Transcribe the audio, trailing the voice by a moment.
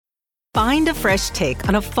Find a fresh take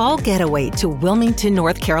on a fall getaway to Wilmington,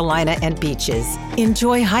 North Carolina and beaches.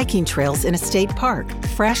 Enjoy hiking trails in a state park,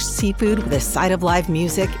 fresh seafood with a side of live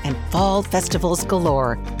music, and fall festivals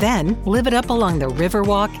galore. Then live it up along the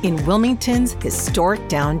Riverwalk in Wilmington's historic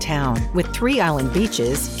downtown. With 3 island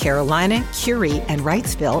beaches, Carolina, Curie, and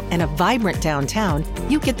Wrightsville, and a vibrant downtown,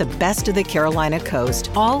 you get the best of the Carolina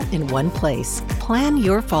coast all in one place. Plan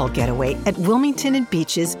your fall getaway at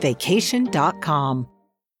WilmingtonandBeachesVacation.com.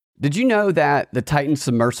 Did you know that the Titan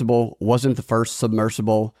submersible wasn't the first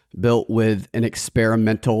submersible built with an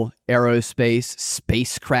experimental aerospace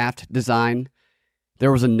spacecraft design?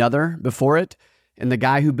 There was another before it, and the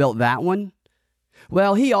guy who built that one,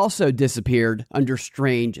 well, he also disappeared under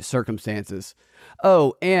strange circumstances.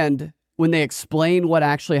 Oh, and when they explain what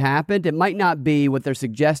actually happened, it might not be what they're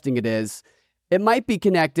suggesting it is. It might be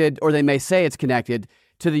connected, or they may say it's connected,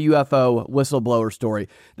 to the UFO whistleblower story.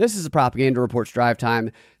 This is a Propaganda Reports Drive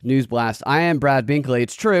Time News Blast. I am Brad Binkley.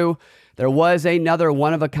 It's true, there was another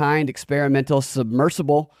one-of-a-kind experimental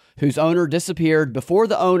submersible whose owner disappeared before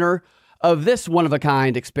the owner of this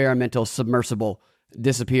one-of-a-kind experimental submersible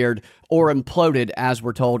disappeared or imploded, as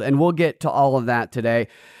we're told. And we'll get to all of that today.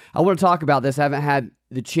 I want to talk about this. I haven't had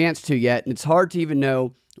the chance to yet, and it's hard to even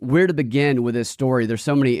know where to begin with this story. There's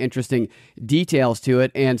so many interesting details to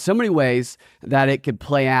it and so many ways that it could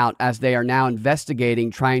play out as they are now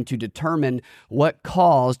investigating, trying to determine what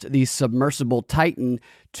caused the submersible Titan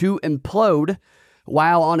to implode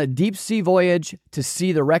while on a deep sea voyage to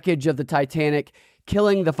see the wreckage of the Titanic,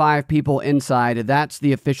 killing the 5 people inside. That's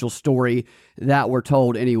the official story that we're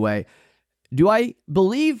told anyway. Do I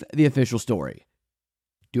believe the official story?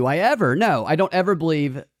 Do I ever? No, I don't ever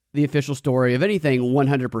believe the official story of anything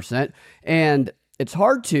 100%. And it's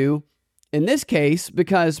hard to, in this case,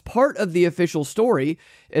 because part of the official story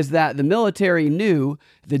is that the military knew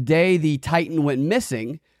the day the Titan went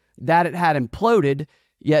missing that it had imploded.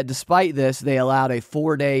 Yet despite this, they allowed a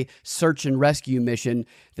 4-day search and rescue mission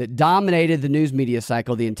that dominated the news media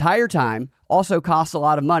cycle the entire time, also cost a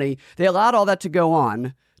lot of money. They allowed all that to go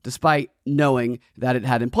on despite knowing that it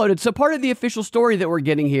had imploded. So part of the official story that we're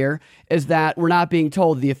getting here is that we're not being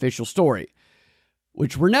told the official story,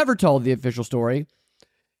 which we're never told the official story.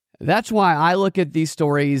 That's why I look at these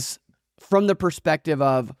stories from the perspective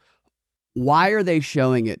of, why are they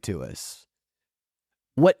showing it to us?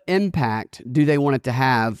 What impact do they want it to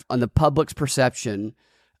have on the public's perception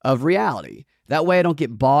of reality? That way I don't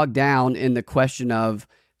get bogged down in the question of,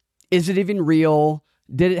 is it even real?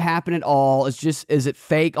 Did it happen at all? Is it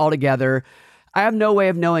fake altogether? I have no way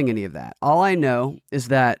of knowing any of that. All I know is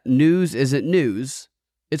that news isn't news,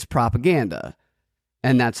 it's propaganda.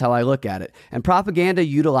 And that's how I look at it. And propaganda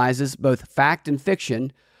utilizes both fact and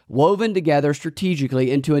fiction woven together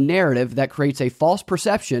strategically into a narrative that creates a false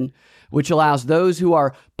perception, which allows those who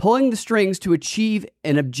are pulling the strings to achieve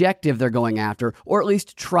an objective they're going after, or at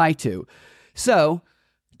least try to. So,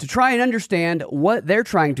 to try and understand what they're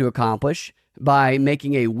trying to accomplish by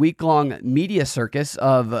making a week-long media circus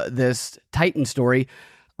of this Titan story,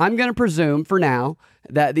 I'm going to presume for now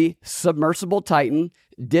that the submersible Titan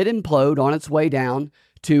did implode on its way down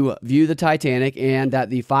to view the Titanic, and that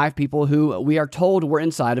the 5 people who we are told were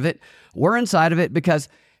inside of it because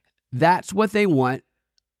that's what they want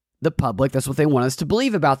the public, that's what they want us to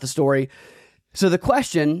believe about the story. So the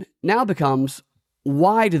question now becomes,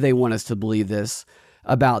 why do they want us to believe this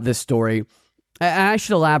about this story? And I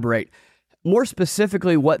should elaborate. More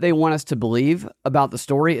specifically, what they want us to believe about the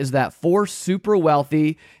story is that 4 super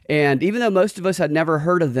wealthy, and even though most of us had never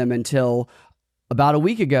heard of them until about a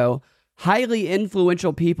week ago, highly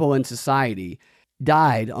influential people in society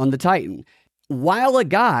died on the Titan, while a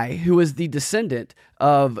guy who is the descendant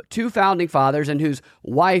of 2 founding fathers and whose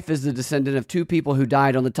wife is the descendant of 2 people who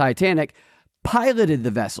died on the Titanic piloted the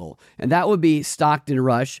vessel. And that would be Stockton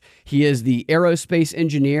Rush. He is the aerospace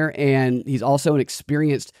engineer, and he's also an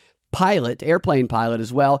experienced airplane pilot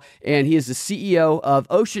as well, and he is the CEO of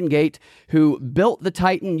OceanGate, who built the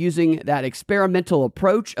Titan using that experimental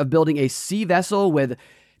approach of building a sea vessel with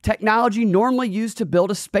technology normally used to build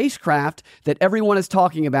a spacecraft that everyone is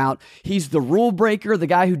talking about. He's the rule breaker, the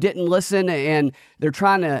guy who didn't listen, and they're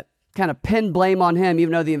trying to kind of pin blame on him,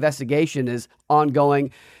 even though the investigation is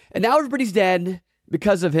ongoing. And now everybody's dead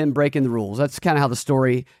because of him breaking the rules. That's kind of how the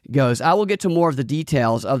story goes. I will get to more of the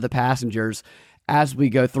details of the passengers as we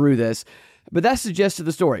go through this, but that's the gist of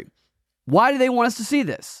the story. Why do they want us to see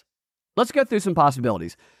this? Let's go through some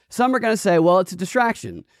possibilities. Some are going to say, well, it's a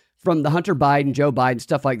distraction from the Hunter Biden, Joe Biden,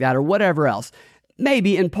 stuff like that, or whatever else.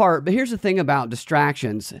 Maybe in part, but here's the thing about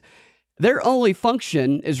distractions. Their only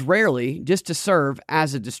function is rarely just to serve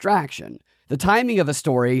as a distraction. the timing of a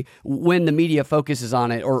story when the media focuses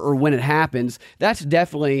on it or when it happens, that's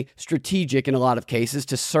definitely strategic in a lot of cases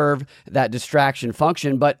to serve that distraction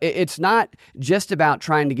function. But it's not just about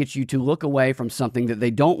trying to get you to look away from something that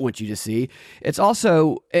they don't want you to see. It's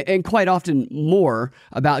also, and quite often more,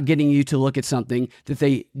 about getting you to look at something that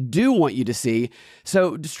they do want you to see.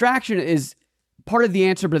 So distraction is part of the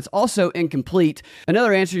answer, but it's also incomplete.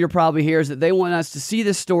 Another answer you'll probably hear is that they want us to see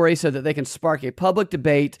this story so that they can spark a public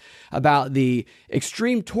debate about the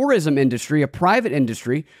extreme tourism industry, a private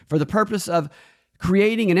industry, for the purpose of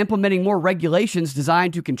creating and implementing more regulations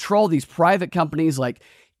designed to control these private companies like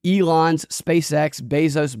Elon's SpaceX,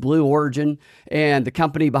 Bezos, Blue Origin, and the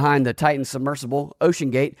company behind the Titan Submersible,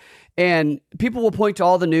 OceanGate. And people will point to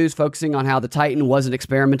all the news focusing on how the Titan was an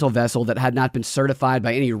experimental vessel that had not been certified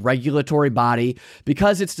by any regulatory body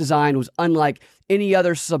because its design was unlike any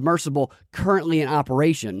other submersible currently in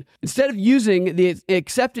operation. Instead of using the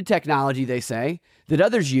accepted technology, they say, that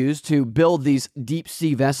others use to build these deep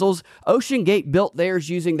sea vessels, OceanGate built theirs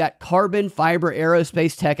using that carbon fiber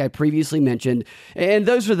aerospace tech I previously mentioned. And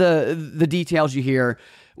those are the details you hear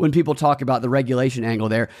when people talk about the regulation angle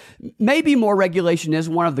there. Maybe more regulation is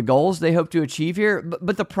one of the goals they hope to achieve here,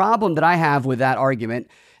 but the problem that I have with that argument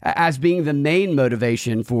as being the main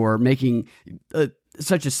motivation for making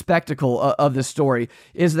such a spectacle of the story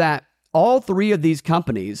is that all three of these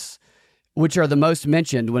companies, which are the most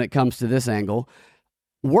mentioned when it comes to this angle,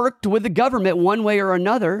 worked with the government one way or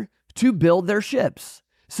another to build their ships.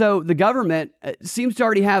 So the government seems to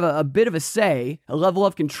already have a bit of a say, a level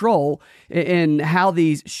of control in how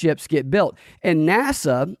these ships get built. And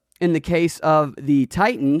NASA, in the case of the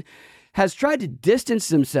Titan, has tried to distance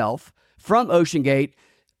himself from OceanGate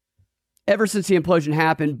ever since the implosion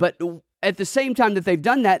happened. But at the same time that they've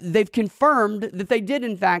done that, they've confirmed that they did,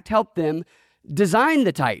 in fact, help them design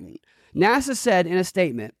the Titan. NASA said in a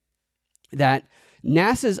statement that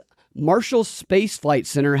NASA's Marshall Space Flight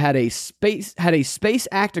Center had a Space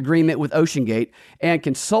Act agreement with OceanGate and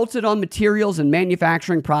consulted on materials and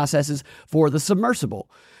manufacturing processes for the submersible.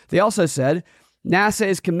 They also said NASA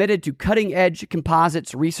is committed to cutting-edge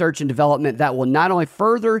composites research and development that will not only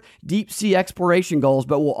further deep-sea exploration goals,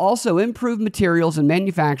 but will also improve materials and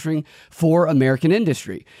manufacturing for American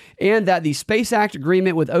industry. And that the Space Act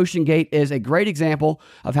agreement with OceanGate is a great example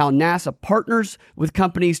of how NASA partners with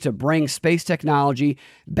companies to bring space technology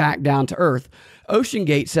back down to Earth.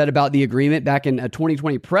 OceanGate said about the agreement back in a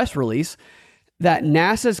 2020 press release that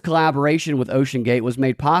NASA's collaboration with OceanGate was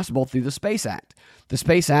made possible through the Space Act. The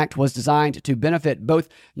Space Act was designed to benefit both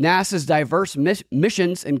NASA's diverse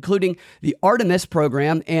missions, including the Artemis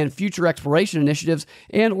program and future exploration initiatives,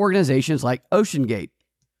 and organizations like OceanGate.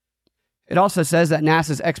 It also says that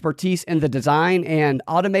NASA's expertise in the design and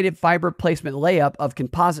automated fiber placement layup of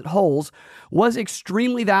composite hulls was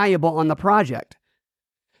extremely valuable on the project.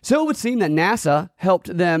 So it would seem that NASA helped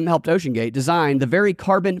OceanGate design the very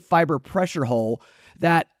carbon fiber pressure hull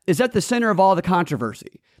that is at the center of all the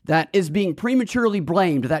controversy, that is being prematurely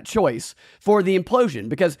blamed, that choice, for the implosion,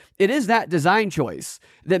 because it is that design choice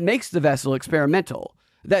that makes the vessel experimental.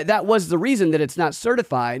 That was the reason that it's not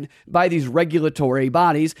certified by these regulatory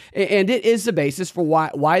bodies, and it is the basis for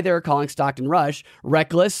why they're calling Stockton Rush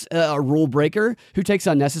reckless, a rule breaker who takes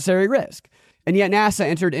unnecessary risk. And yet NASA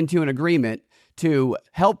entered into an agreement to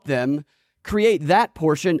help them create that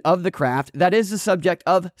portion of the craft that is the subject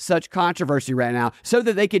of such controversy right now so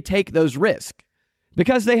that they could take those risks.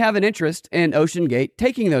 Because they have an interest in OceanGate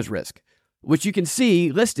taking those risks, which you can see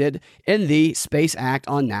listed in the Space Act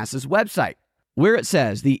on NASA's website, where it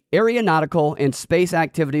says the aeronautical and space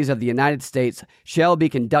activities of the United States shall be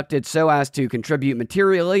conducted so as to contribute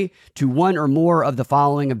materially to one or more of the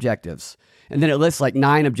following objectives. And then it lists like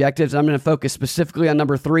 9 objectives. I'm going to focus specifically on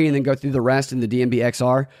number 3 and then go through the rest in the DNB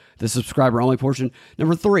XR, the subscriber-only portion.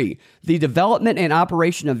 Number 3, the development and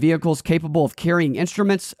operation of vehicles capable of carrying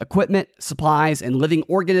instruments, equipment, supplies, and living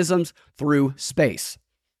organisms through space.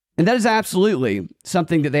 And that is absolutely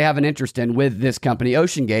something that they have an interest in with this company,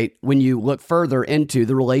 OceanGate, when you look further into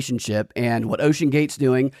the relationship and what OceanGate's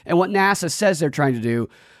doing and what NASA says they're trying to do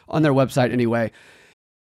on their website anyway.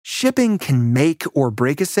 Shipping can make or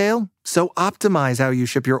break a sale, so optimize how you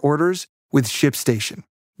ship your orders with ShipStation.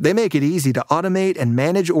 They make it easy to automate and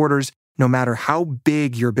manage orders no matter how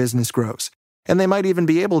big your business grows. And they might even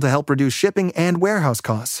be able to help reduce shipping and warehouse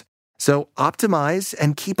costs. So optimize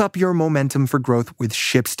and keep up your momentum for growth with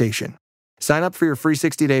ShipStation. Sign up for your free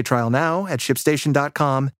 60-day trial now at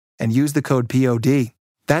ShipStation.com and use the code POD.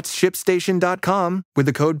 That's ShipStation.com with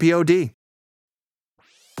the code POD.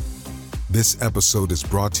 This episode is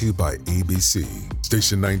brought to you by ABC.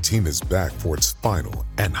 Station 19 is back for its final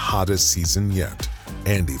and hottest season yet.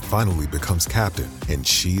 Andy finally becomes captain, and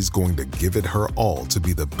she's going to give it her all to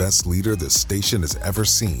be the best leader the station has ever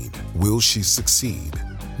seen. Will she succeed?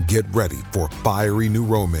 Get ready for fiery new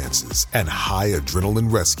romances and high adrenaline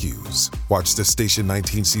rescues. Watch the Station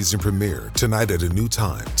 19 season premiere tonight at a new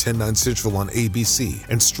time, 10/9 Central on ABC,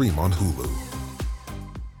 and stream on Hulu.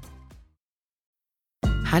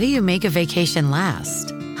 How do you make a vacation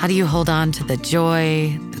last? How do you hold on to the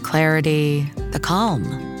joy, the clarity, the calm?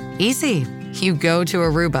 Easy. You go to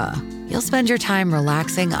Aruba. You'll spend your time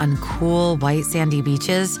relaxing on cool, white sandy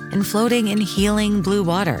beaches and floating in healing blue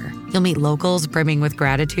water. You'll meet locals brimming with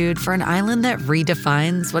gratitude for an island that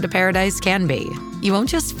redefines what a paradise can be. You won't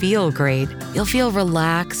just feel great, you'll feel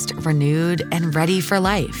relaxed, renewed, and ready for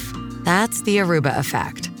life. That's the Aruba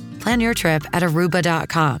effect. Plan your trip at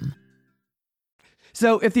Aruba.com.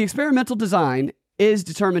 So if the experimental design is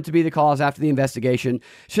determined to be the cause after the investigation,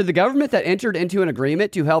 should the government that entered into an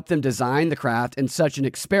agreement to help them design the craft in such an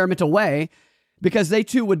experimental way, because they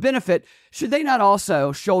too would benefit, should they not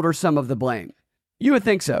also shoulder some of the blame? You would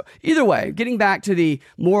think so. Either way, getting back to the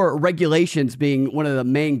more regulations being one of the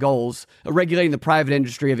main goals of regulating the private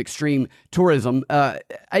industry of extreme tourism,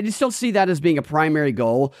 I just don't see that as being a primary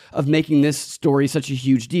goal of making this story such a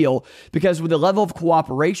huge deal, because with the level of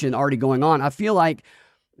cooperation already going on, I feel like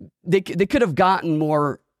they could have gotten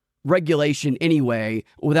more regulation anyway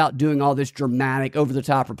without doing all this dramatic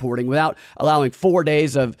over-the-top reporting, without allowing 4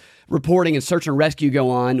 days of reporting and search and rescue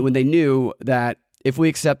go on when they knew that if we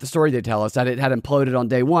accept the story they tell us that it had imploded on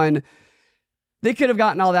day one. They could have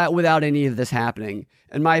gotten all that without any of this happening,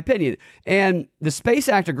 in my opinion. And the Space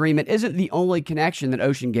Act agreement isn't the only connection that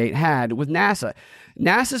OceanGate had with NASA.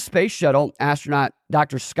 NASA's space shuttle astronaut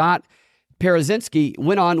Dr. Scott Parazynski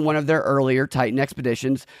went on one of their earlier Titan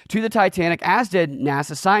expeditions to the Titanic, as did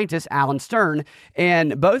NASA scientist Alan Stern.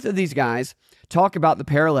 And both of these guys talk about the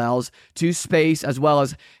parallels to space, as well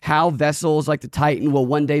as how vessels like the Titan will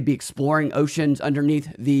one day be exploring oceans underneath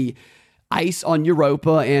the ice on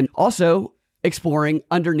Europa, and also exploring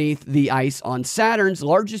underneath the ice on Saturn's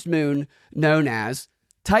largest moon, known as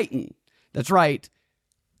Titan. That's right.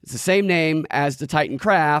 It's the same name as the Titan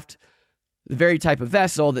craft, the very type of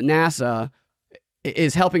vessel that NASA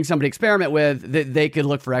is helping somebody experiment with, that they could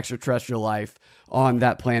look for extraterrestrial life on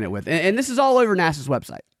that planet with. And this is all over NASA's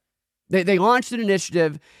website. They launched an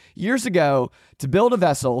initiative years ago to build a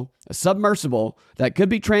vessel, a submersible, that could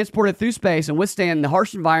be transported through space and withstand the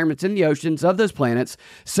harsh environments in the oceans of those planets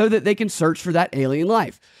so that they can search for that alien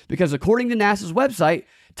life. Because according to NASA's website,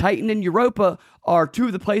 Titan and Europa are two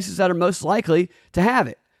of the places that are most likely to have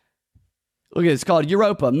it. Look at it. It's called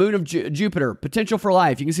Europa, moon of Jupiter, potential for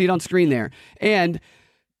life. You can see it on screen there. And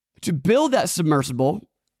to build that submersible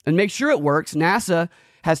and make sure it works, NASA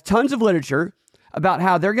has tons of literature about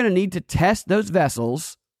how they're going to need to test those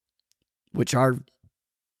vessels, which are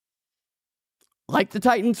like the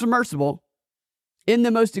Titan submersible, in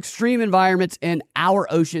the most extreme environments in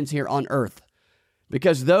our oceans here on Earth.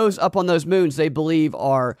 Because those up on those moons, they believe,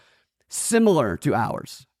 are similar to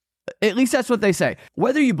ours. At least that's what they say.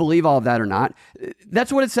 Whether you believe all of that or not,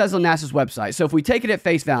 that's what it says on NASA's website. So if we take it at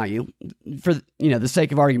face value, for the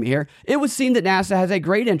sake of argument here, it would seem that NASA has a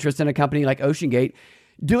great interest in a company like OceanGate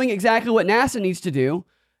doing exactly what NASA needs to do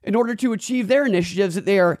in order to achieve their initiatives that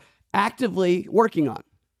they are actively working on.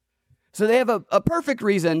 So they have a perfect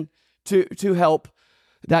reason to help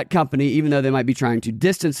that company, even though they might be trying to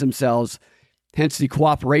distance themselves, hence the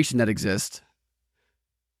cooperation that exists.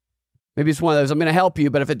 Maybe it's one of those, I'm going to help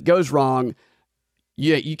you, but if it goes wrong,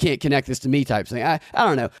 you can't connect this to me type thing. I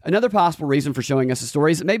don't know. Another possible reason for showing us a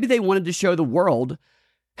story is that maybe they wanted to show the world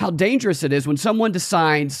how dangerous it is when someone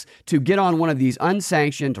decides to get on one of these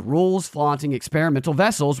unsanctioned, rules-flaunting experimental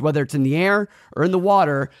vessels, whether it's in the air or in the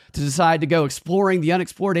water, to decide to go exploring the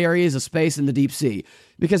unexplored areas of space in the deep sea.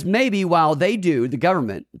 Because maybe while they do, the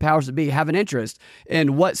government, powers that be, have an interest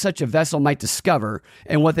in what such a vessel might discover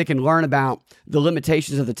and what they can learn about the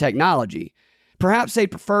limitations of the technology, perhaps they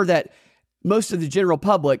prefer that most of the general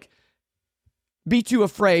public be too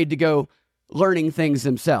afraid to go learning things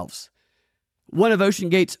themselves. One of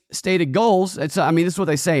OceanGate's stated goals, this is what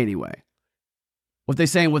they say anyway. What they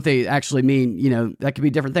say and what they actually mean, that could be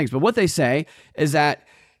different things. But what they say is that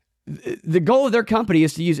the goal of their company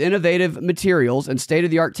is to use innovative materials and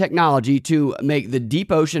state-of-the-art technology to make the deep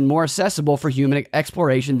ocean more accessible for human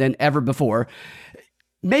exploration than ever before.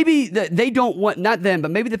 Maybe they don't want, not them,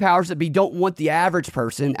 but maybe the powers that be don't want the average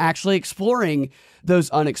person actually exploring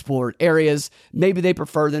those unexplored areas. Maybe they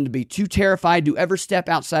prefer them to be too terrified to ever step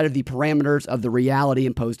outside of the parameters of the reality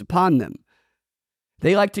imposed upon them.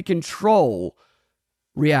 They like to control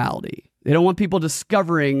reality. They don't want people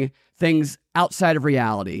discovering things outside of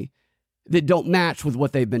reality that don't match with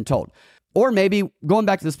what they've been told. Or maybe going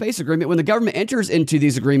back to the space agreement, when the government enters into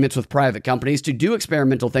these agreements with private companies to do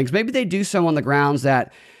experimental things, maybe they do so on the grounds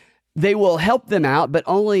that they will help them out, but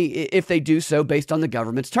only if they do so based on the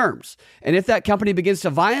government's terms. And if that company begins to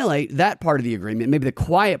violate that part of the agreement, maybe the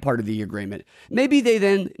quiet part of the agreement, maybe they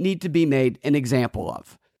then need to be made an example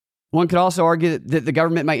of. One could also argue that the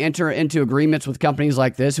government might enter into agreements with companies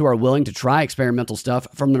like this who are willing to try experimental stuff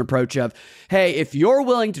from an approach of, hey, if you're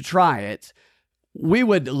willing to try it, we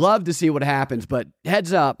would love to see what happens, but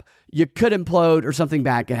heads up, you could implode or something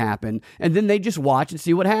bad could happen. And then they just watch and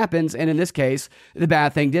see what happens. And in this case, the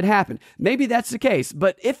bad thing did happen. Maybe that's the case.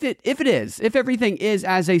 But if everything is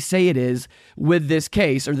as they say it is with this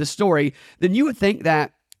case or this story, then you would think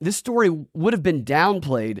that this story would have been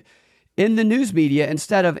downplayed in the news media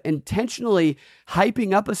instead of intentionally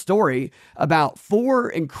hyping up a story about four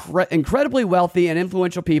incredibly wealthy and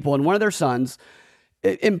influential people and one of their sons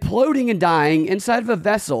imploding and dying inside of a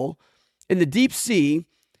vessel in the deep sea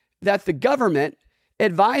that the government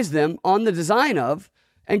advised them on the design of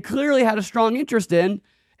and clearly had a strong interest in.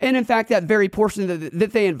 And in fact, that very portion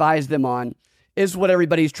that they advised them on is what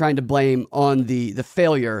everybody's trying to blame on the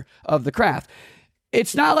failure of the craft.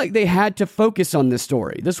 It's not like they had to focus on this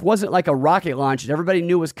story. This wasn't like a rocket launch that everybody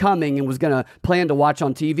knew was coming and was going to plan to watch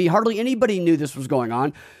on TV. Hardly anybody knew this was going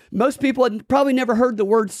on. Most people had probably never heard the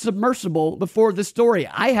word submersible before this story.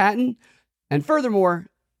 I hadn't. And furthermore,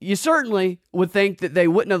 you certainly would think that they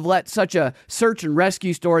wouldn't have let such a search and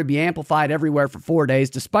rescue story be amplified everywhere for 4 days,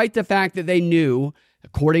 despite the fact that they knew,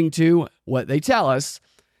 according to what they tell us,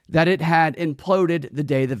 that it had imploded the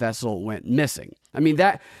day the vessel went missing. I mean,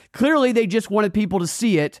 that clearly they just wanted people to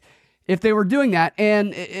see it if they were doing that.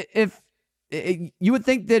 And if you would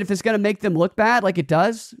think that if it's going to make them look bad, like it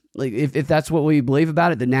does, like if that's what we believe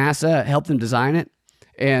about it, that NASA helped them design it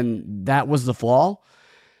and that was the flaw,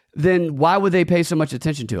 then why would they pay so much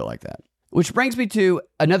attention to it like that? Which brings me to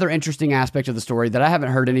another interesting aspect of the story that I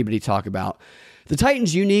haven't heard anybody talk about. The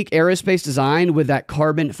Titan's unique aerospace design with that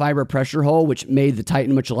carbon fiber pressure hull, which made the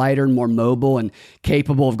Titan much lighter and more mobile and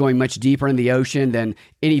capable of going much deeper in the ocean than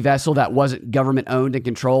any vessel that wasn't government owned and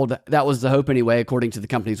controlled. That was the hope anyway, according to the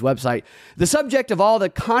company's website. The subject of all the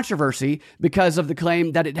controversy because of the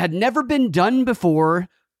claim that it had never been done before,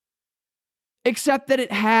 except that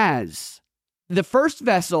it has. The first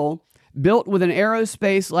vessel built with an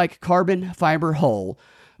aerospace-like carbon fiber hull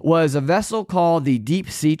was a vessel called the Deep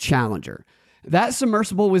Sea Challenger. That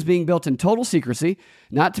submersible was being built in total secrecy,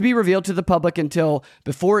 not to be revealed to the public until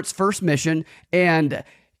before its first mission. And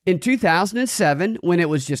in 2007, when it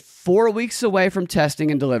was just 4 weeks away from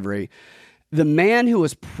testing and delivery, the man who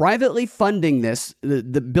was privately funding this,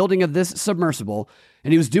 the building of this submersible,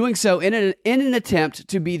 and he was doing so in an attempt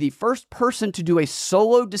to be the first person to do a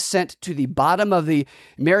solo descent to the bottom of the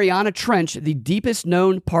Mariana Trench, the deepest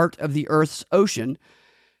known part of the Earth's ocean,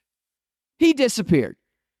 he disappeared.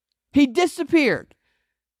 He disappeared.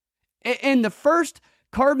 And the first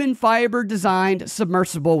carbon fiber designed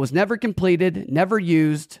submersible was never completed, never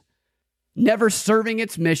used, never serving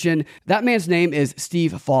its mission. That man's name is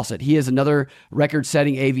Steve Fawcett. He is another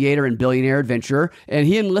record-setting aviator and billionaire adventurer, and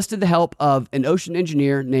he enlisted the help of an ocean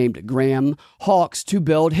engineer named Graham Hawkes to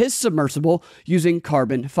build his submersible using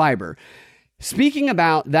carbon fiber. Speaking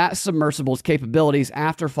about that submersible's capabilities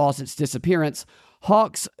after Fawcett's disappearance,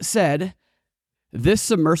 Hawkes said, "This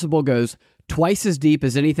submersible goes twice as deep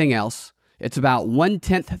as anything else. It's about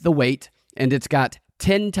 1/10 the weight, and it's got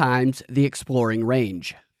 10 times the exploring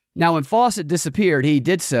range." Now, when Fawcett disappeared, he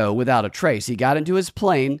did so without a trace. He got into his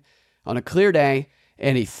plane on a clear day,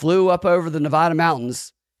 and he flew up over the Nevada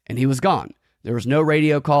mountains, and he was gone. There was no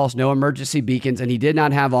radio calls, no emergency beacons, and he did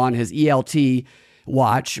not have on his ELT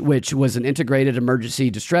watch, which was an integrated emergency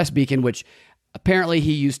distress beacon, which apparently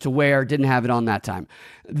he used to wear, didn't have it on that time.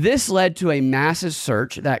 This led to a massive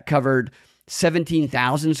search that covered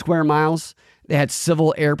 17,000 square miles. They had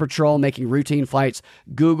Civil Air Patrol making routine flights.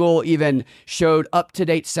 Google even showed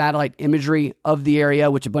up-to-date satellite imagery of the area,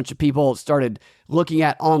 which a bunch of people started looking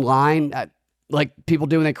at online, like people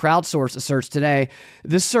doing a crowdsource search today.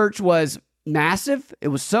 This search was massive. It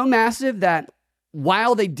was so massive that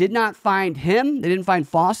while they did not find him, they didn't find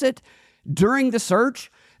Fawcett, during the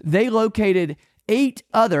search, they located 8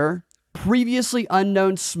 other previously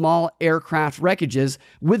unknown small aircraft wreckages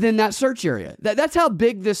within that search area. That's how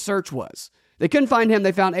big this search was. They couldn't find him.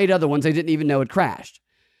 They found 8 other ones they didn't even know had crashed.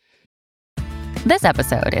 This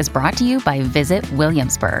episode is brought to you by Visit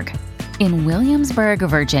Williamsburg. In Williamsburg,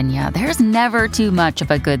 Virginia, there's never too much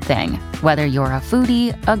of a good thing. Whether you're a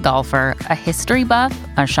foodie, a golfer, a history buff,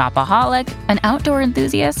 a shopaholic, an outdoor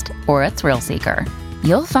enthusiast, or a thrill seeker,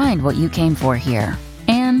 you'll find what you came for here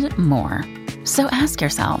and more. So ask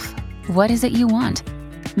yourself, what is it you want?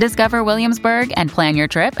 Discover Williamsburg and plan your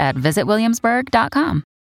trip at visitwilliamsburg.com.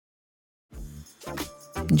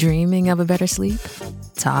 Dreaming of a better sleep?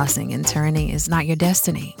 Tossing and turning is not your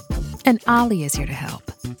destiny. And Ollie is here to help.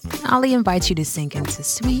 Ollie invites you to sink into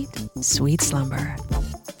sweet, sweet slumber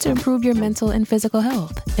to improve your mental and physical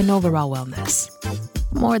health and overall wellness.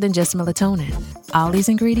 More than just melatonin, Ollie's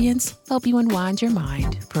ingredients help you unwind your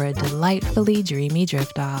mind for a delightfully dreamy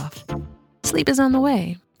drift off. Sleep is on the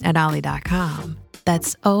way at Ollie.com.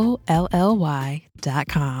 That's OLLY.com.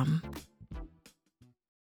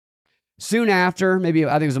 Soon after, maybe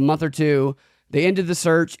I think it was a month or two, they ended the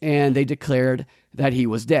search and they declared that he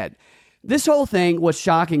was dead. This whole thing was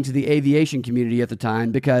shocking to the aviation community at the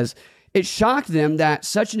time because it shocked them that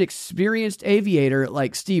such an experienced aviator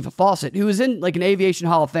like Steve Fawcett, who was in like an aviation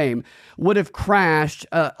hall of fame, would have crashed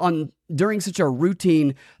during such a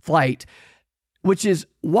routine flight, which is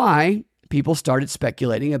why people started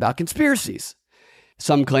speculating about conspiracies.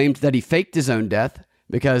 Some claimed that he faked his own death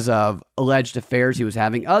because of alleged affairs he was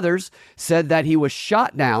having. Others said that he was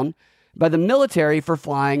shot down by the military for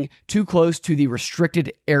flying too close to the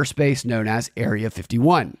restricted airspace known as Area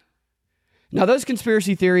 51. Now, those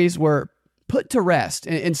conspiracy theories were put to rest,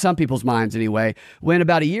 in some people's minds anyway, when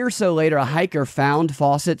about a year or so later, a hiker found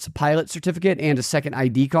Fawcett's pilot certificate and a second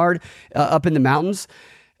ID card up in the mountains.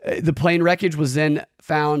 The plane wreckage was then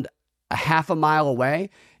found a half a mile away,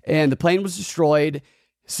 and the plane was destroyed,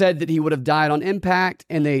 said that he would have died on impact,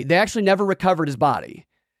 and they actually never recovered his body.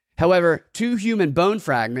 However, 2 human bone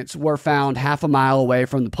fragments were found half a mile away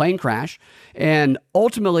from the plane crash, and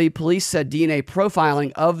ultimately police said DNA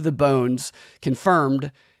profiling of the bones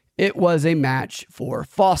confirmed it was a match for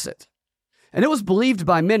Fawcett. And it was believed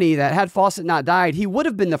by many that had Fawcett not died, he would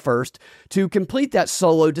have been the first to complete that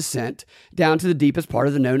solo descent down to the deepest part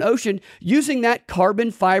of the known ocean using that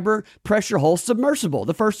carbon fiber pressure hull submersible,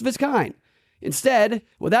 the first of its kind. Instead,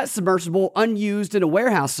 with that submersible unused in a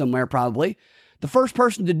warehouse somewhere probably, the first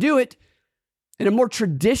person to do it in a more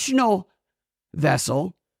traditional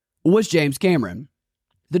vessel was James Cameron,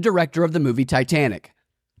 the director of the movie Titanic,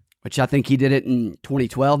 which I think he did it in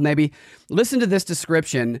 2012 maybe. Listen to this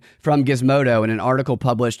description from Gizmodo in an article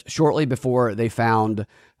published shortly before they found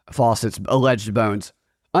Fawcett's alleged bones.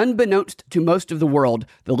 Unbeknownst to most of the world,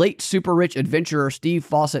 the late super-rich adventurer Steve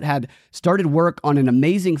Fawcett had started work on an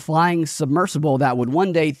amazing flying submersible that would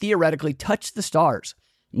one day theoretically touch the stars.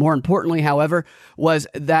 More importantly, however, was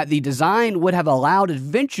that the design would have allowed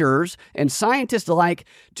adventurers and scientists alike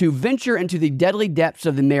to venture into the deadly depths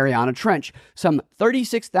of the Mariana Trench, some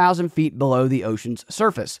 36,000 feet below the ocean's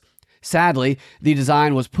surface. Sadly, the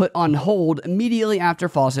design was put on hold immediately after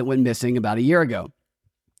Fawcett went missing about a year ago.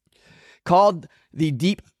 Called the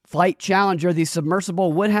Deep Flight Challenger, the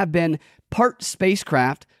submersible would have been part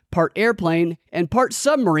spacecraft, part airplane, and part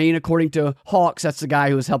submarine, according to Hawks. That's the guy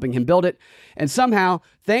who was helping him build it. And somehow,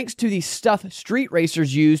 thanks to the stuff street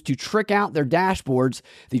racers used to trick out their dashboards,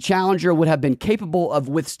 the Challenger would have been capable of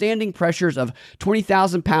withstanding pressures of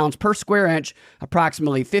 20,000 pounds per square inch,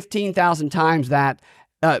 approximately 15,000 times the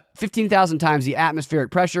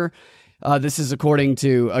atmospheric pressure. This is according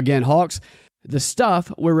to, again, Hawks. The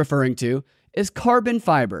stuff we're referring to is carbon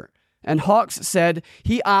fiber. And Hawks said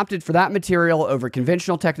he opted for that material over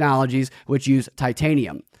conventional technologies which use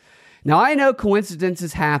titanium. Now, I know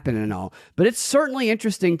coincidences happen and all, but it's certainly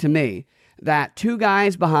interesting to me that 2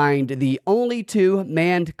 guys behind the only 2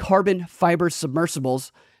 manned carbon fiber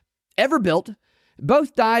submersibles ever built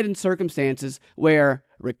both died in circumstances where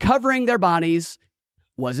recovering their bodies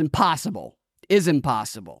is impossible.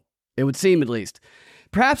 It would seem, at least.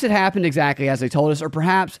 Perhaps it happened exactly as they told us, or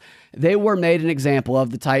perhaps they were made an example of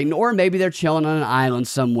the Titan, or maybe they're chilling on an island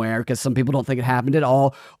somewhere because some people don't think it happened at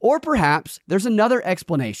all, or perhaps there's another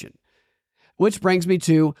explanation. Which brings me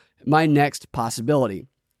to my next possibility.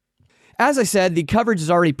 As I said, the coverage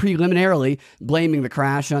is already preliminarily blaming the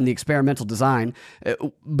crash on the experimental design,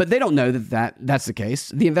 but they don't know that that's the case.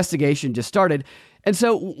 The investigation just started. And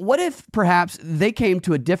so what if perhaps they came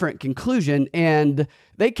to a different conclusion and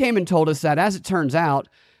they came and told us that, as it turns out,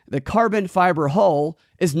 the carbon fiber hull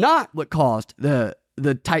is not what caused the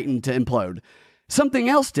Titan to implode. Something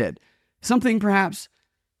else did. Something perhaps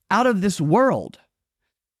out of this world.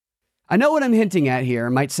 I know what I'm hinting at here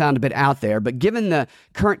might sound a bit out there, but given the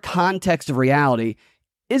current context of reality,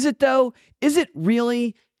 is it though? Is it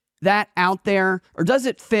really that out there? Or does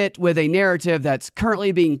it fit with a narrative that's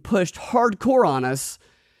currently being pushed hardcore on us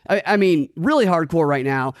I mean, really hardcore right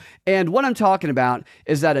now. And what I'm talking about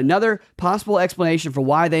is that another possible explanation for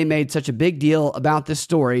why they made such a big deal about this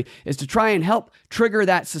story is to try and help trigger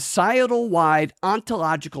that societal-wide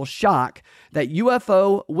ontological shock that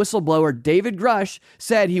UFO whistleblower David Grush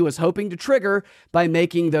said he was hoping to trigger by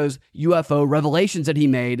making those UFO revelations that he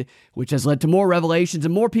made, which has led to more revelations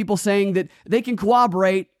and more people saying that they can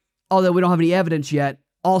corroborate, although we don't have any evidence yet,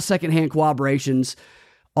 all secondhand corroborations,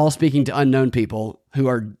 all speaking to unknown people who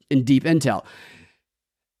are in deep intel.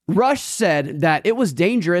 Rush said that it was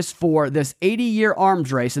dangerous for this 80-year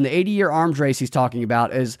arms race, and the 80-year arms race he's talking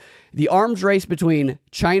about is the arms race between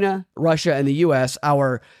China, Russia, and the U.S.,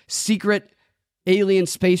 our secret alien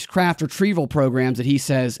spacecraft retrieval programs that he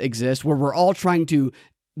says exist, where we're all trying to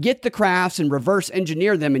get the crafts and reverse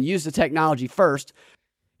engineer them and use the technology first.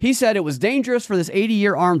 He said it was dangerous for this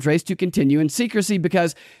 80-year arms race to continue in secrecy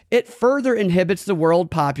because it further inhibits the world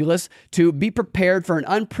populace to be prepared for an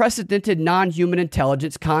unprecedented non-human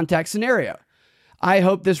intelligence contact scenario. I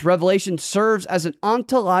hope this revelation serves as an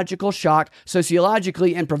ontological shock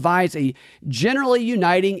sociologically and provides a generally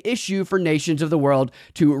uniting issue for nations of the world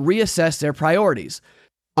to reassess their priorities.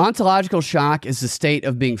 Ontological shock is the state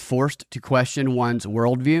of being forced to question one's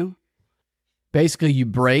worldview. Basically, you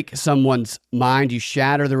break someone's mind, you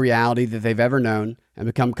shatter the reality that they've ever known and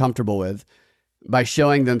become comfortable with by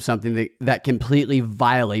showing them something that completely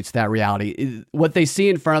violates that reality. What they see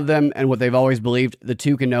in front of them and what they've always believed, the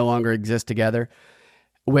two can no longer exist together,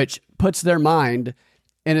 which puts their mind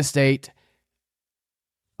in a state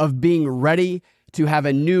of being ready to have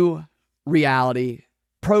a new reality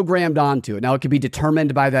programmed onto it. Now, it could be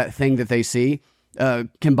determined by that thing that they see,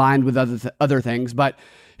 combined with other things, but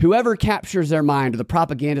whoever captures their mind, or the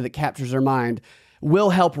propaganda that captures their mind, will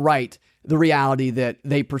help write the reality that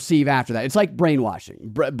they perceive after that. It's like brainwashing.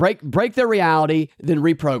 Break their reality, then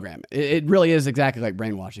reprogram. It really is exactly like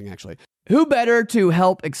brainwashing, actually. Who better to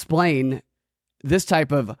help explain this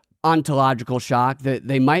type of ontological shock that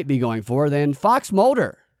they might be going for than Fox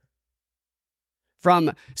Mulder?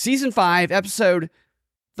 From Season 5, Episode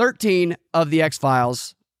 13 of The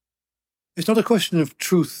X-Files. It's not a question of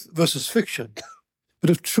truth versus fiction, but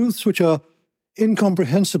of truths which are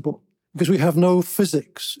incomprehensible because we have no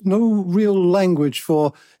physics, no real language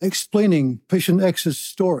for explaining patient X's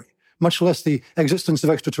story, much less the existence of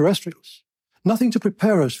extraterrestrials. Nothing to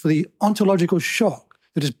prepare us for the ontological shock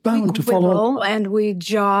that is bound to follow. And we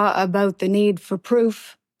jaw about the need for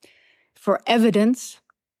proof, for evidence,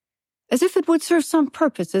 as if it would serve some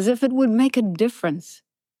purpose, as if it would make a difference.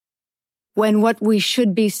 When what we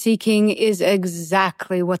should be seeking is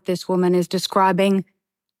exactly what this woman is describing.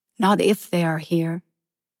 Not if they are here,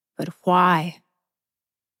 but why,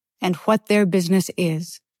 and what their business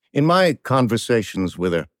is. In my conversations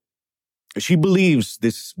with her, she believes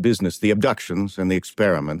this business, the abductions and the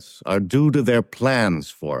experiments, are due to their plans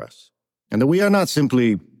for us, and that we are not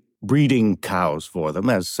simply breeding cows for them,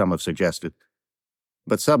 as some have suggested,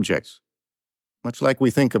 but subjects, much like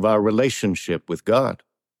we think of our relationship with God.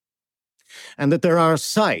 And that there are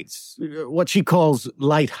sites, what she calls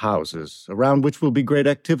lighthouses, around which will be great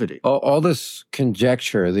activity. All this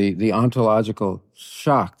conjecture, the ontological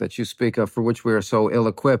shock that you speak of, for which we are so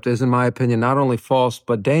ill-equipped, is, in my opinion, not only false,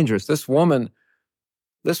 but dangerous. This woman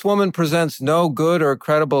presents no good or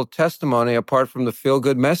credible testimony apart from the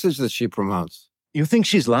feel-good message that she promotes. You think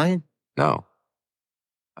she's lying? No,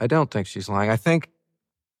 I don't think she's lying. I think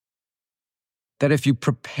that if you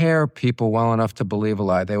prepare people well enough to believe a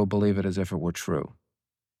lie, they will believe it as if it were true.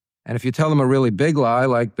 And if you tell them a really big lie,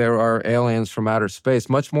 like there are aliens from outer space,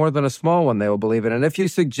 much more than a small one, they will believe it. And if you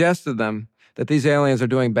suggest to them that these aliens are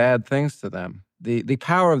doing bad things to them, the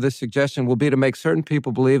power of this suggestion will be to make certain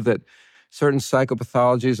people believe that certain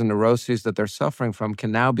psychopathologies and neuroses that they're suffering from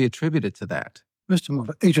can now be attributed to that. Mr.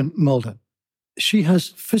 Mulder, Agent Mulder, she has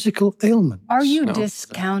physical ailments. Are you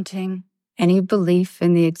discounting any belief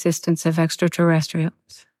in the existence of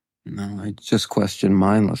extraterrestrials? No, I just question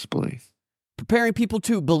mindless belief. Preparing people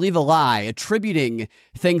to believe a lie, attributing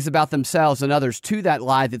things about themselves and others to that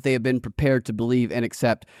lie that they have been prepared to believe and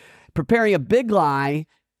accept. Preparing a big lie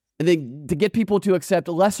and then to get people to accept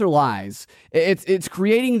lesser lies. It's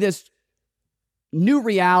creating this new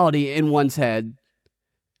reality in one's head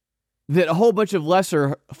that a whole bunch of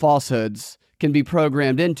lesser falsehoods can be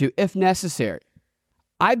programmed into if necessary.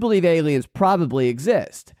 I believe aliens probably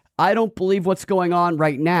exist. I don't believe what's going on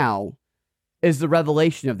right now is the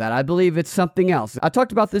revelation of that. I believe it's something else. I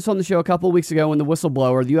talked about this on the show a couple of weeks ago when the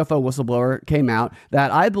UFO whistleblower came out,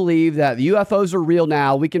 that I believe that the UFOs are real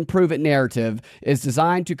now, we can prove it narrative is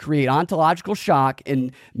designed to create ontological shock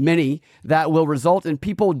in many that will result in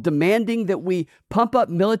people demanding that we pump up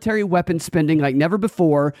military weapon spending like never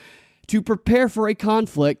before to prepare for a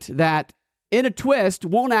conflict that, in a twist,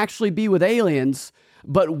 won't actually be with aliens,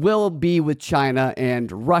 but will be with China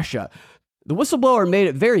and Russia. The whistleblower made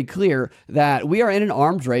it very clear that we are in an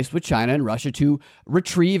arms race with China and Russia to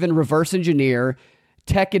retrieve and reverse engineer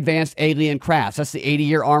tech-advanced alien crafts. That's the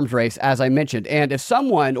 80-year arms race, as I mentioned. And if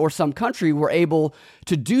someone or some country were able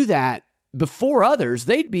to do that before others,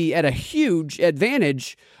 they'd be at a huge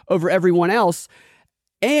advantage over everyone else,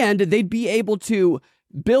 and they'd be able to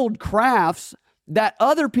build crafts that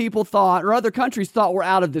other people thought, or other countries thought, were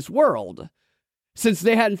out of this world, since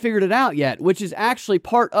they hadn't figured it out yet, which is actually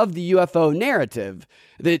part of the UFO narrative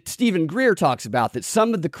that Stephen Greer talks about, that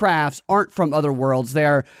some of the crafts aren't from other worlds.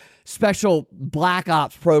 They're special black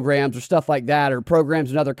ops programs or stuff like that, or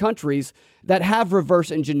programs in other countries that have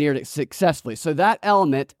reverse engineered it successfully. So that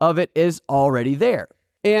element of it is already there.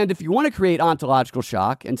 And if you want to create ontological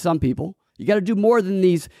shock, and some people, you got to do more than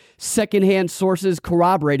these secondhand sources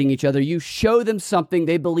corroborating each other. You show them something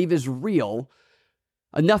they believe is real,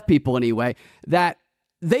 enough people anyway, that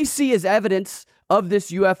they see as evidence of this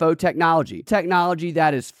UFO technology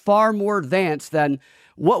that is far more advanced than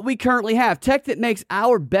what we currently have, tech that makes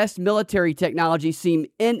our best military technology seem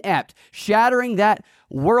inept, shattering that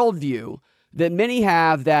worldview that many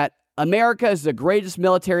have that America is the greatest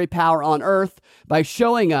military power on earth by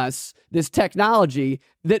showing us this technology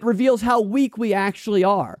that reveals how weak we actually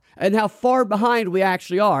are and how far behind we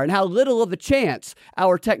actually are and how little of a chance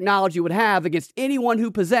our technology would have against anyone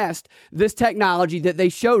who possessed this technology that they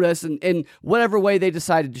showed us in whatever way they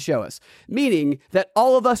decided to show us. Meaning that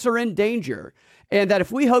all of us are in danger, and that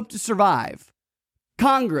if we hope to survive,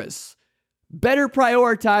 Congress better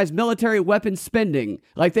prioritize military weapons spending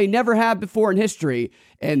like they never have before in history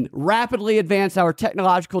and rapidly advance our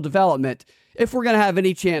technological development if we're going to have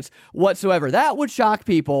any chance whatsoever. That would shock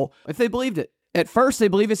people if they believed it. At first, they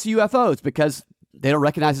believe it's UFOs because they don't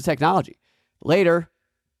recognize the technology. Later,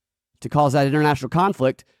 to cause that international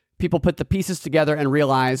conflict, people put the pieces together and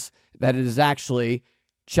realize that it is actually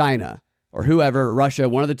China or whoever, Russia,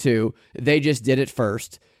 one of the two. They just did it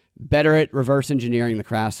first, better at reverse engineering the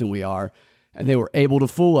crafts than we are, and they were able to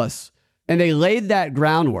fool us. And they laid that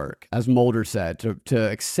groundwork, as Mulder said,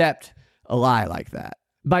 to accept a lie like that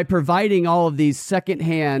by providing all of these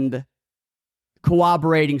secondhand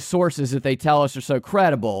corroborating sources that they tell us are so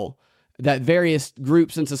credible, that various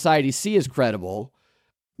groups in society see as credible,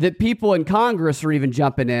 that people in Congress are even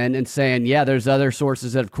jumping in and saying, yeah, there's other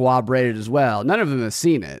sources that have corroborated as well. None of them have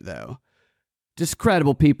seen it, though. Just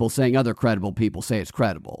credible people saying other credible people say it's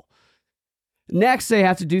credible. Next, they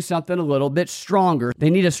have to do something a little bit stronger.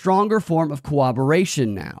 They need a stronger form of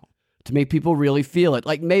corroboration now to make people really feel it.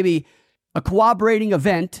 Like maybe a corroborating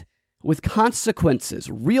event with consequences,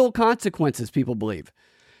 real consequences, people believe.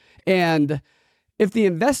 And if the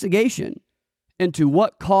investigation into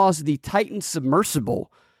what caused the Titan submersible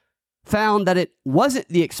found that it wasn't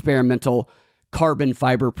the experimental carbon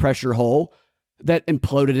fiber pressure hole that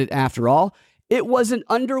imploded it after all, it was an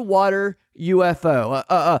underwater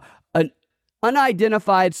UFO, an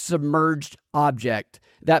unidentified submerged object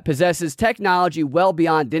that possesses technology well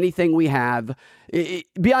beyond anything we have,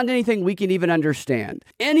 beyond anything we can even understand.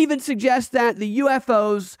 And even suggests that the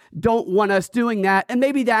UFOs don't want us doing that, and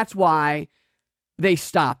maybe that's why they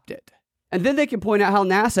stopped it. And then they can point out how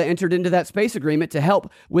NASA entered into that space agreement to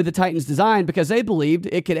help with the Titan's design because they believed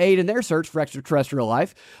it could aid in their search for extraterrestrial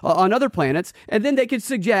life on other planets. And then they could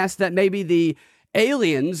suggest that maybe the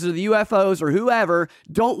aliens or the UFOs or whoever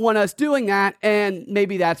don't want us doing that, and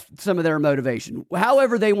maybe that's some of their motivation.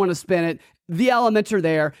 However they want to spin it, the elements are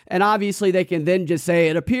there, and obviously they can then just say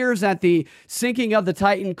it appears that the sinking of the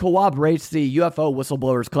Titan corroborates the UFO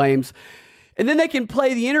whistleblower's claims. And then they can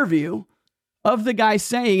play the interview of the guy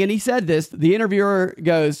saying, and he said this, the interviewer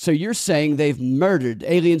goes, so you're saying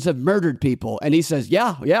aliens have murdered people? And he says,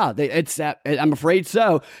 yeah, I'm afraid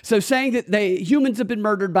so. So saying that humans have been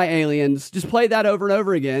murdered by aliens, just play that over and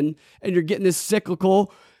over again, and you're getting this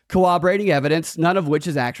cyclical corroborating evidence, none of which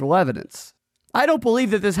is actual evidence. I don't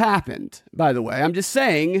believe that this happened, by the way. I'm just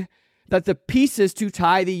saying that the pieces to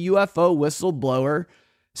tie the UFO whistleblower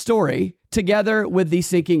story together with the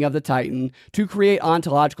sinking of the Titan to create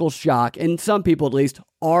ontological shock, and some people at least,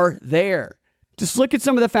 are there. Just look at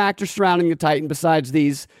some of the factors surrounding the Titan besides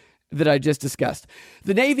these that I just discussed.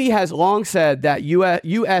 The Navy has long said that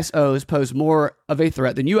USOs pose more of a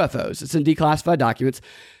threat than UFOs. It's in declassified documents.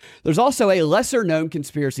 There's also a lesser-known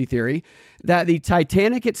conspiracy theory that the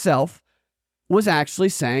Titanic itself was actually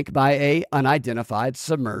sank by an unidentified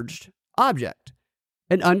submerged object,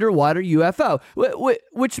 an underwater UFO,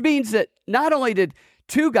 which means that not only did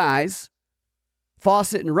two guys,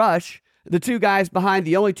 Fawcett and Rush, the two guys behind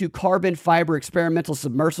the only two carbon fiber experimental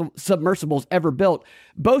submersibles ever built,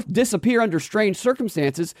 both disappear under strange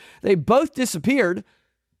circumstances. They both disappeared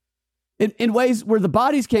in ways where the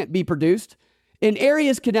bodies can't be produced in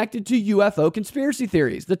areas connected to UFO conspiracy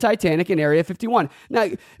theories, the Titanic and Area 51. Now,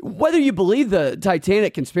 whether you believe the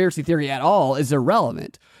Titanic conspiracy theory at all is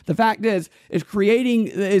irrelevant. The fact is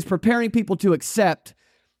preparing people to accept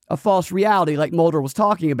a false reality like Mulder was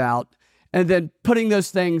talking about, and then putting those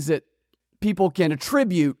things that people can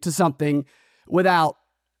attribute to something without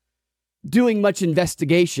doing much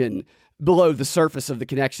investigation below the surface of the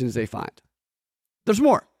connections they find. There's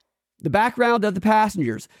more. The background of the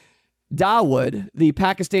passengers. Dawood, the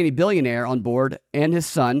Pakistani billionaire on board, and his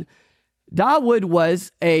son. Dawood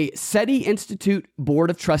was a SETI Institute Board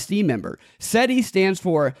of Trustee member. SETI stands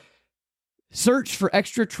for Search for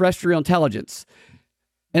Extraterrestrial Intelligence.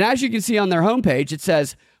 And as you can see on their homepage, it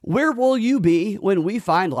says, "Where will you be when we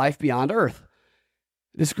find life beyond Earth?"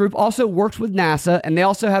 This group also works with NASA, and they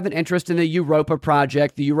also have an interest in the Europa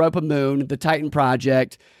project, the Europa moon, the Titan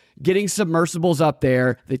project, getting submersibles up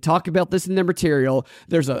there. They talk about this in their material.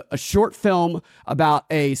 There's a short film about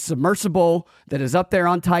a submersible that is up there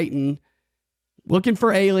on Titan looking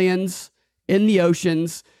for aliens in the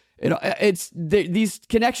oceans. These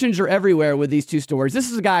connections are everywhere with these two stories.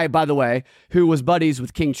 This is a guy, by the way, who was buddies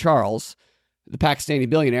with King Charles, the Pakistani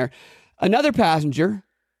billionaire. Another passenger,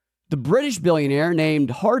 the British billionaire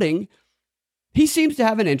named Harding, he seems to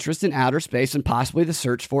have an interest in outer space and possibly the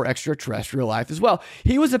search for extraterrestrial life as well.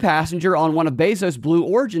 He was a passenger on one of Bezos' Blue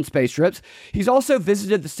Origin space trips. He's also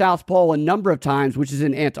visited the South Pole a number of times, which is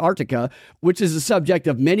in Antarctica, which is the subject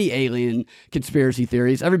of many alien conspiracy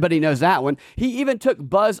theories. Everybody knows that one. He even took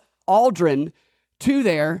Buzz Aldrin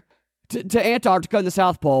to Antarctica and the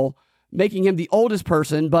South Pole, making him the oldest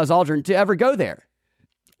person, Buzz Aldrin, to ever go there.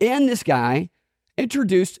 And this guy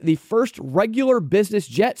introduced the first regular business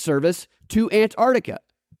jet service to Antarctica.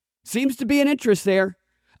 Seems to be an interest there.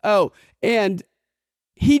 Oh, and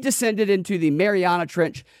he descended into the Mariana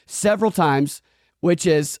Trench several times, which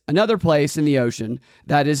is another place in the ocean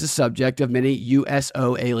that is the subject of many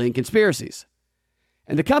USO alien conspiracies.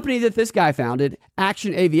 And the company that this guy founded,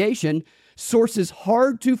 Action Aviation, sources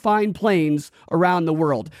hard-to-find planes around the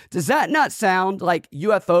world. Does that not sound like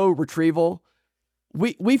UFO retrieval?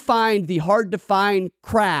 We find the hard-to-find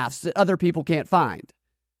crafts that other people can't find.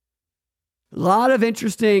 A lot of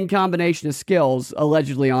interesting combination of skills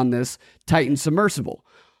allegedly on this Titan submersible.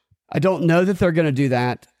 I don't know that they're going to do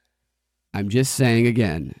that. I'm just saying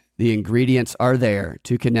again, the ingredients are there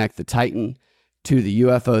to connect the Titan to the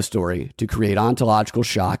UFO story to create ontological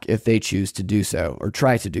shock if they choose to do so or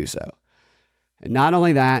try to do so. And not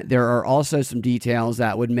only that, there are also some details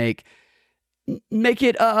that would make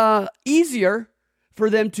it easier for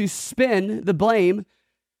them to spin the blame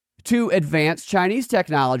to advanced Chinese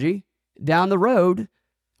technology down the road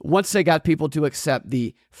once they got people to accept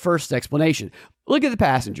the first explanation. Look at the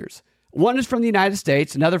passengers. One is from the United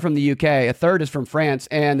States, another from the UK, a third is from France,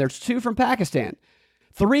 and there's two from Pakistan.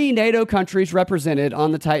 3 NATO countries represented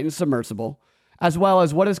on the Titan submersible, as well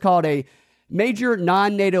as what is called a major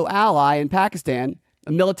non-NATO ally in Pakistan,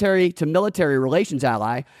 a military-to-military relations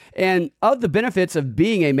ally. And of the benefits of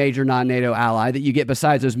being a major non-NATO ally that you get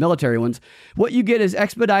besides those military ones, what you get is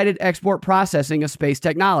expedited export processing of space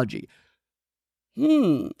technology.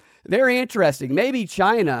 Very interesting. Maybe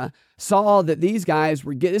China saw that these guys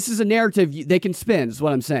were this is a narrative they can spin, is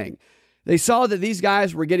what I'm saying. They saw that these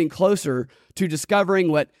guys were getting closer to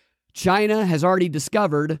discovering what China has already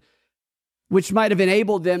discovered, which might have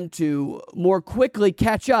enabled them to more quickly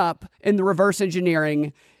catch up in the reverse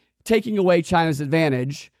engineering, taking away China's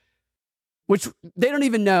advantage, which they don't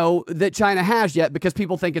even know that China has yet because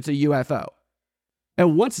people think it's a UFO.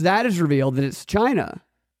 And once that is revealed that it's China,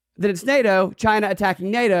 that it's NATO, China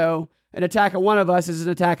attacking NATO, an attack on one of us is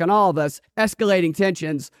an attack on all of us, escalating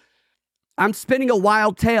tensions. I'm spinning a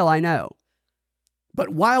wild tale, I know. But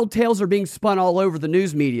wild tales are being spun all over the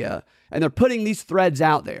news media, and they're putting these threads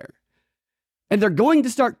out there. And they're going to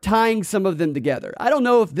start tying some of them together. I don't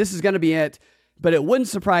know if this is going to be it, but it wouldn't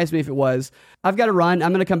surprise me if it was. I've got to run.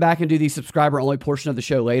 I'm going to come back and do the subscriber-only portion of the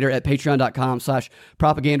show later at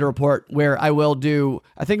patreon.com/propaganda report, where I think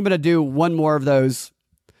I'm going to do one more of those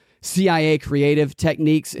CIA creative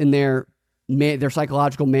techniques in their their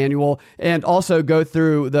psychological manual, and also go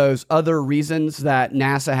through those other reasons that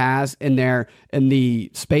NASA has in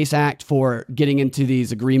the Space Act for getting into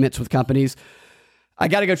these agreements with companies. I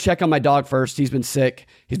got to go check on my dog first. He's been sick.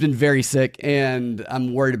 He's been very sick, and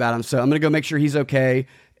I'm worried about him. So I'm going to go make sure he's okay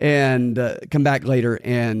and come back later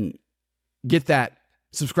and get that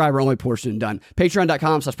subscriber-only portion done.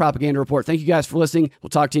 Patreon.com/propaganda report. Thank you guys for listening. We'll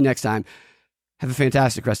talk to you next time. Have a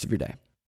fantastic rest of your day.